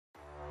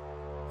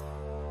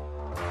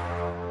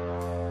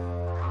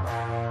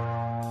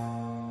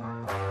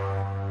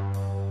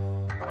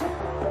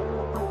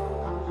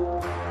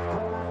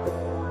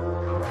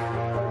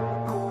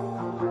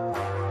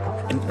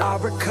I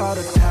recall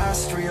the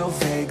past real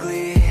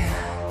vaguely.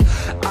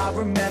 I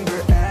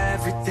remember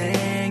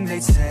everything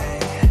they'd say.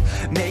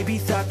 Maybe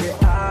thought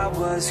that I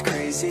was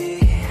crazy,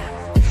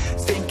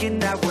 thinking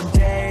that one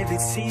day they'd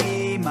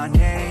see my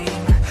name.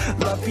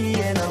 Love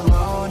being a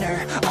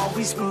loner,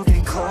 always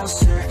moving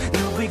closer.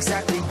 Knew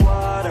exactly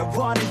what I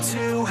wanted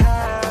to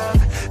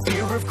have.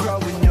 Fear of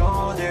growing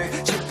older,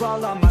 chip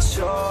all on my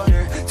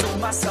shoulder. Told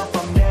myself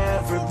I'm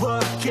never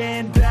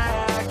looking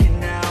back. And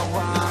now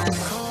I'm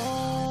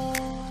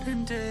cold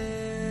and dissonant.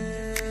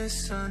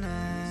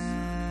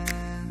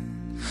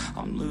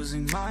 I'm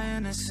losing my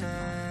innocence,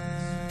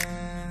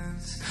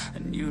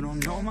 and you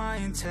don't know my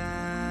intent.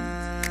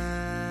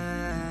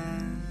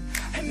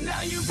 And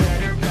now you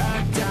better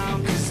back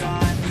down, 'cause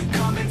I'm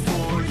coming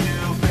for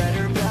you.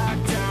 Better back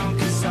down,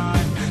 'cause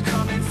I'm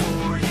coming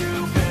for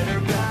you. Better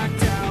back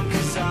down,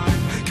 'cause I'm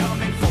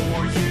coming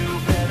for you.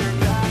 Better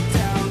back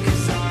down,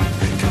 'cause I'm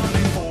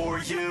coming for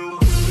you.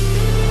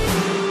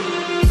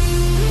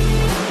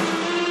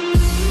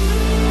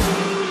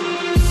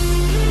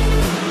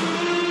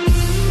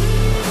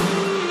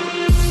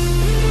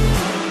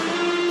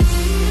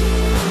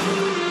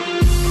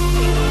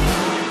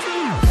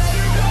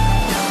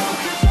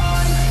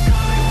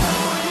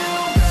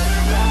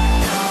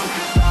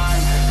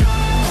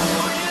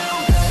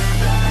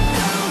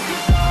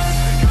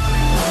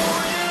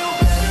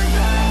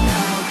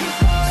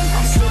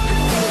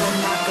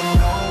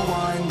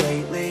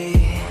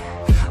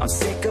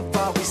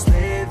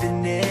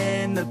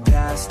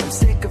 I'm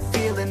sick of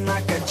feeling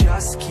like I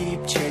just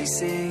keep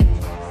chasing,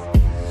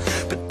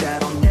 but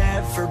that'll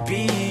never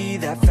be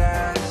that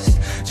fast.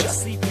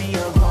 Just leave me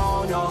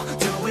alone, I'll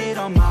do it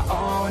on my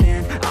own.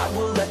 And I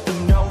will let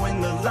them know when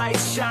the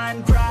lights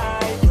shine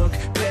bright. Look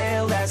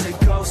pale as a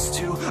ghost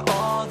to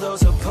all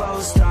those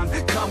opposed. I'm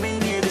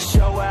coming here to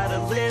show how to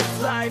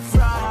live life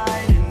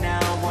right. And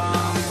now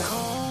I'm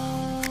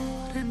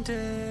cold and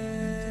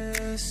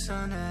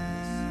dissonant.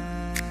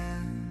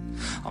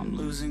 I'm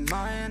losing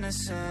my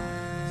innocence,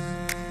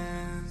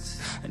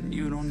 and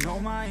you don't know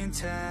my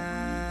intent.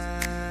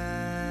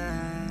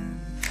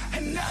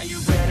 And now you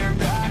better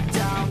back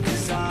down,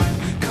 'cause I'm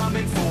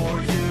coming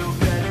for you.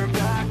 Better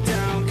back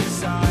down,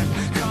 'cause I'm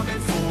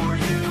coming for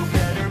you.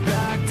 Better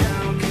back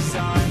down, 'cause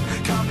I'm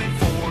coming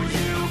for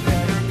you.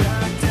 Better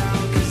back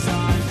down, 'cause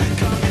I'm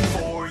coming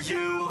for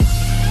you.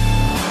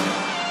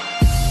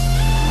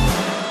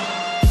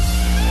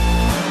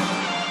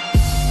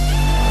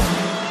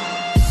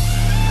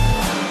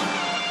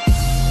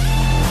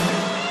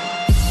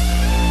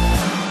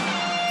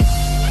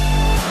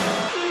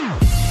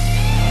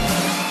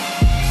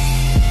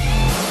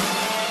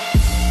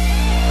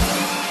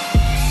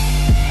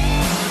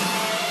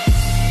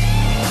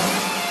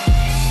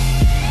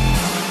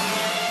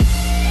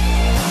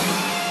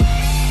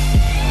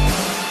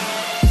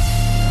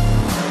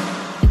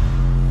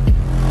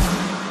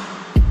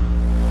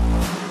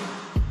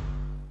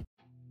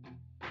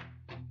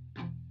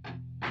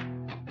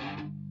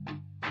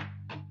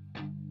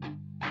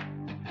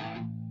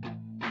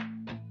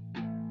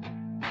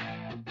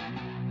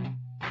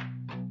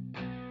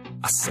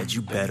 I said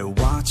you better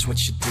watch what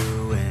you're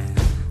doing,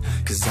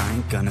 'cause I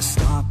ain't gonna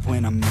stop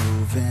when I'm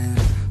moving.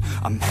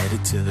 I'm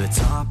headed to the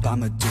top,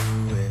 I'ma do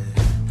it.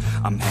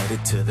 I'm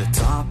headed to the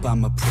top,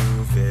 I'ma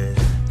prove it.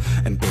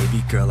 And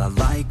baby girl, I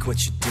like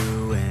what you're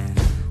doing.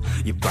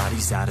 Your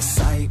body's out of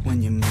sight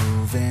when you're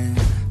moving.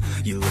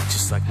 You look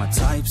just like my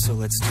type, so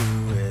let's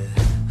do it.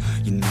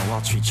 You know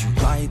I'll treat you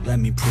right, let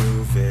me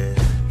prove it.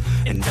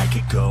 And I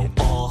could go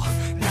all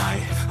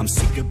night, I'm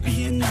sick of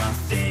being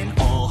nothing.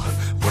 All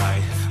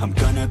right, I'm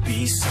gonna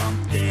be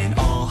something.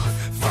 I'll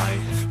fight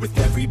with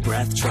every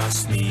breath,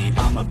 trust me.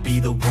 I'ma be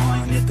the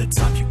one at the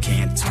top, you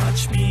can't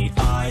touch me.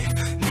 I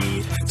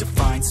need to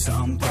find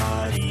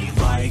somebody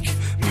like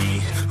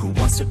me, who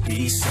wants to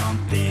be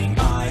something.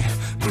 I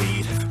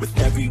bleed with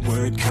every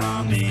word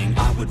coming.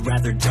 I would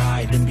rather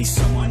die than be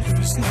someone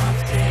who's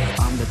nothing.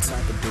 I'm the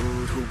type of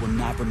dude who will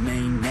not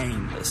remain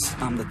nameless.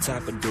 I'm the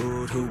type of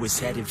dude who is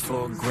headed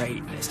for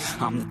greatness.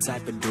 I'm the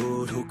type of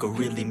dude who could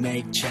really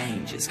make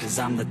changes, 'cause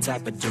I'm the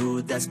type of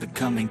dude that's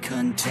becoming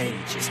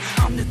contagious.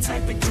 I'm the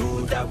type of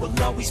dude that will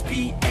always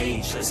be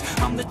ageless.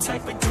 I'm the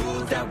type of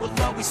dude that will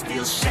always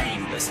feel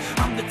shameless.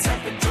 I'm the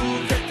type of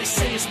dude that they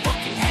say is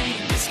fucking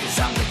heinous, 'cause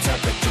I'm the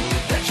type of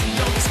dude that you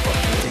know is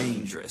fucking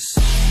dangerous.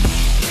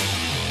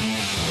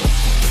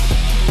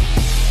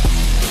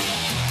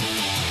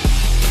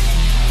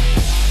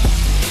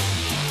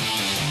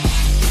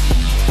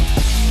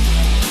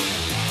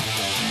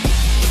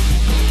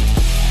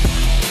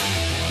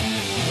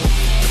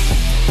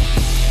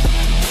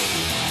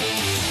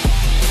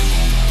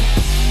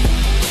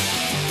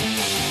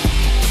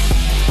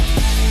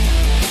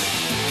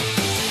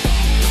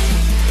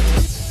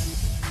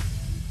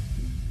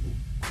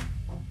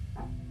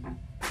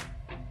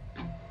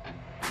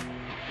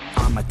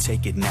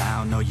 take it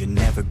now, no, you're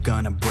never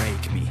gonna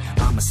break me.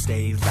 I'ma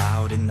stay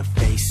loud in the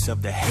face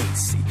of the hate.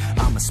 See,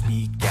 I'ma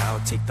speak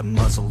out, take the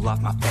muzzle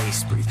off my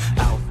face. Breathe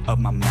out of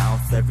my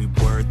mouth every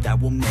word that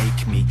will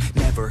make me.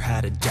 Never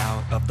had a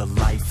doubt of the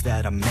life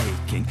that I'm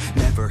making.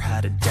 Never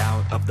had a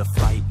doubt of the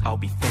fight I'll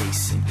be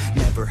facing.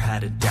 Never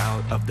had a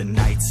doubt of the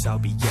nights I'll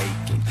be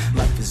aching.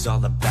 Life is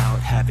all about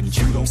having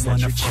dreams that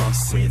you're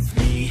chasing. With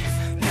me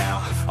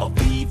now, I'll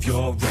leave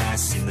your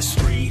ass in the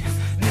street.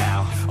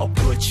 Now, I'll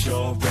put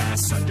your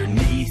ass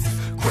underneath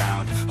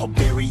ground. I'll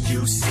bury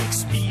you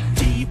 6 feet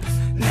deep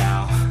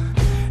now,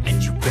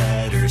 and you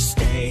better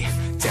stay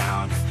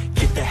down.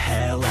 Get the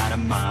hell out of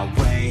my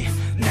way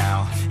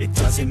now. It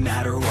doesn't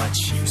matter what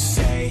you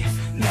say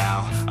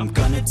now. I'm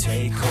gonna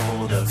take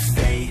hold of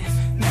fate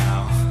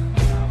now.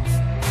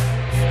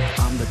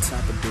 I'm the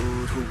type of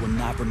dude who will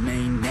not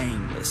remain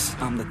nameless.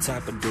 I'm the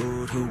type of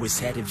dude who is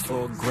headed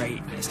for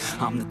greatness.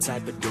 I'm the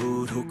type of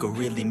dude who could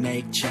really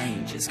make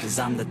changes, cause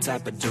I'm the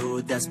type of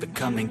dude that's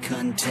becoming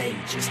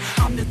contagious.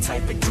 I'm the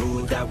type of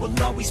dude that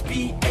will always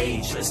be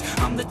ageless.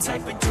 I'm the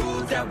type of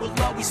dude that will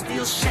always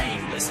feel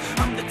shameless.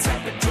 I'm the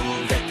type of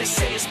dude that they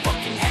say is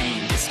fucking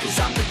heinous, cause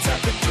I'm the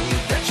type of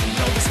dude that you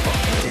know is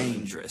fucking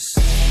dangerous.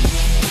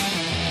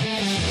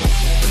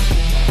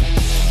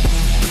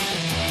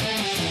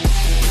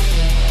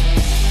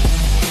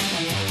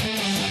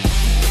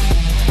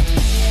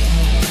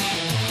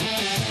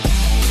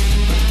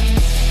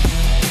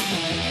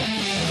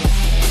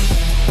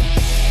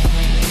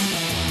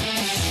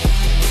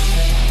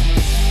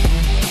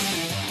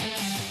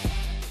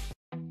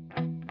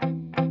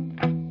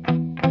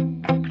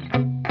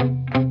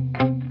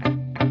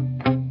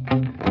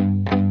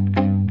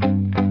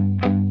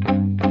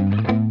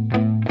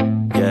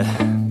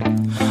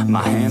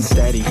 My hands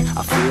steady,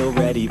 I feel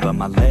ready, but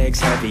my legs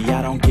heavy,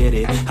 I don't get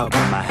it. How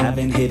come I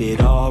haven't hit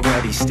it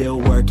already? Still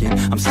working,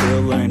 I'm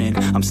still learning,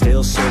 I'm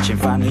still searching,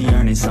 finally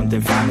earning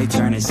something, finally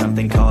turning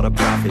something called a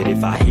profit.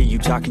 If I hear you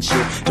talking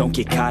shit, don't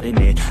get caught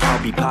in it.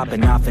 I'll be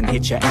popping off and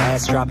hit your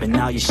ass, dropping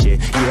all your shit.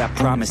 Yeah, I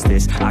promise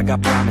this, I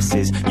got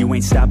promises, you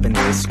ain't stopping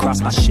this.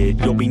 Cross my shit,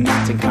 you'll be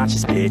knocked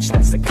unconscious, bitch.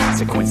 That's the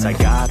consequence, I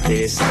got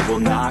this, I will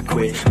not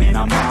quit. Man,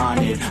 I'm on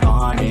it,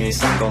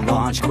 honest, I'm gon'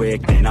 launch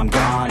quick, then I'm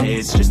gone.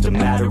 It's just a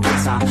matter of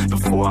time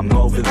before I'm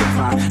over the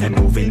climb and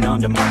moving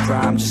under my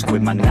prime. Just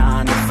quit my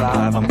 9 to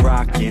 5, I'm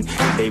rocking,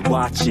 and they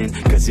watching,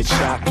 cause it's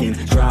shocking.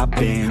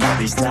 Dropping all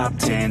these top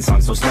 10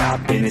 songs, so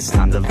stopping. It's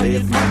time to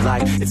live my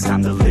life, it's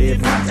time to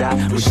live, not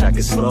die. Wish I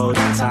could slow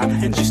down time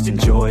and just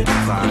enjoy the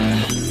climb.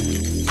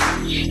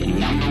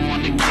 And I'm the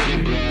one to get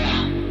it, bro.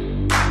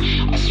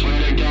 I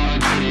swear to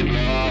God, I get it,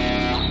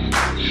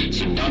 bro.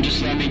 So don't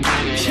just let me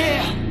get it.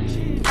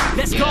 Yeah,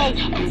 let's go.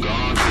 I'm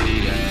gonna get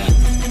it, yeah.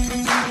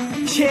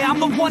 Yeah, I'm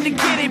the one to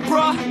get it,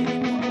 bruh.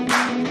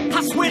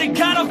 I swear to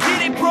God I'll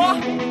get it,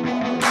 bruh.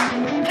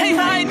 Hey,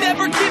 I ain't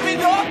never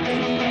giving up.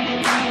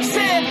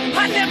 Said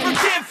I never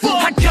give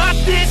up. I got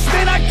this,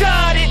 man, I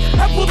got it.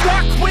 I will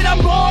not quit,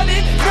 I'm on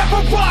it.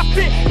 Never rock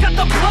it. Got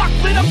the block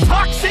lit, I'm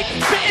toxic.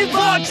 Spitting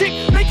logic,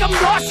 make them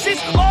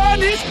nauseous.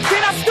 Honest,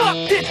 then I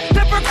stopped it.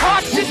 Never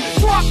cautious,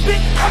 drop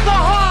it. I'm the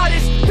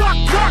hardest. Knock,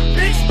 knock,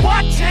 bitch,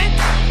 watch it.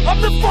 I'm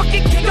the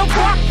fucking king of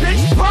rock, bitch.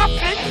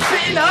 Poppin',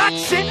 spitting hot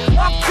shit.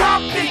 I'm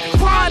dropping,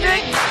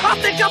 chronic. I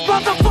think I'm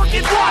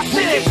motherfucking lost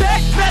it. Making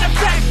back, matter of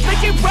fact,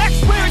 making racks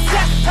where it's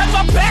at. Have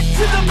my back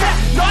to the mat,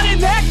 not an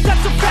act,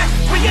 that's a fact.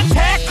 We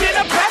attack in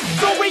a pack,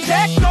 so we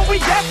act, no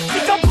we act.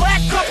 Think I'm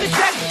black off his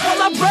act,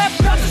 while I rap,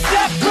 bounce a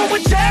step. Throw a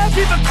jab,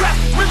 give a crap.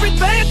 We're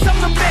advanced, I'm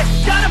the man.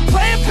 Got a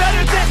plan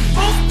better than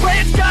most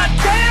brands.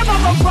 Goddamn,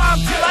 I'm a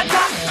rhyme till I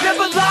die.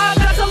 Never lie,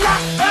 that's a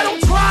lie. I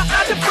don't try,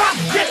 I defy.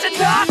 Get to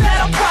die, that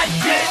I'm right,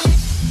 yeah.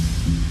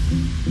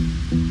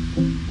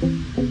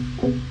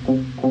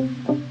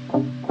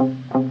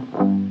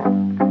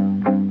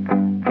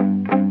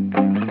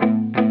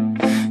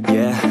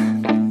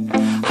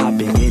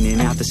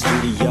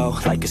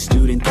 Like a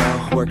student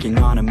though, working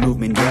on a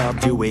movement, yeah, I'll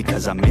do it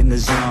cause I'm in the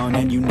zone.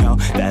 And you know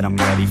that I'm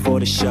ready for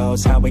the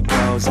shows. How it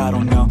goes, I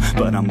don't know,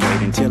 but I'm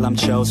waiting till I'm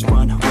chose.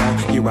 Front row,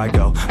 here I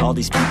go. All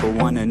these people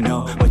wanna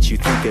know what you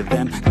think of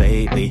them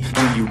lately.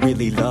 Do you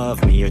really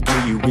love me or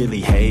do you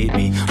really hate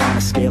me? On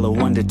a scale of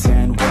 1 to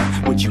 10,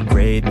 what would you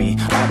grade me?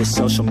 All this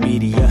social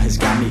media has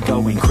got me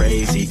going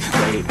crazy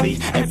lately.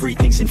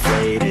 Everything's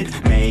inflated,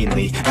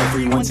 mainly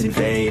everyone's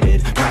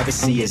invaded.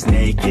 Privacy is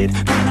naked,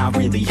 man, I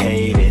really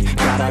hate it.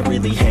 God, I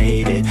really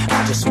hate it.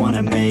 I just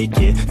wanna make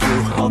it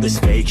through all this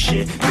fake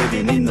shit.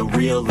 Living in the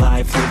real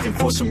life, living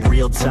for some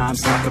real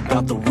times. Talk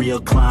about the real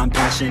climb,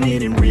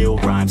 passionate in real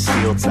rhymes.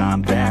 Steal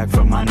time back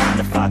from my 9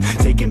 to 5,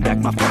 taking back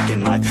my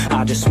fucking life.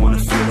 I just wanna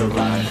feel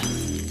alive.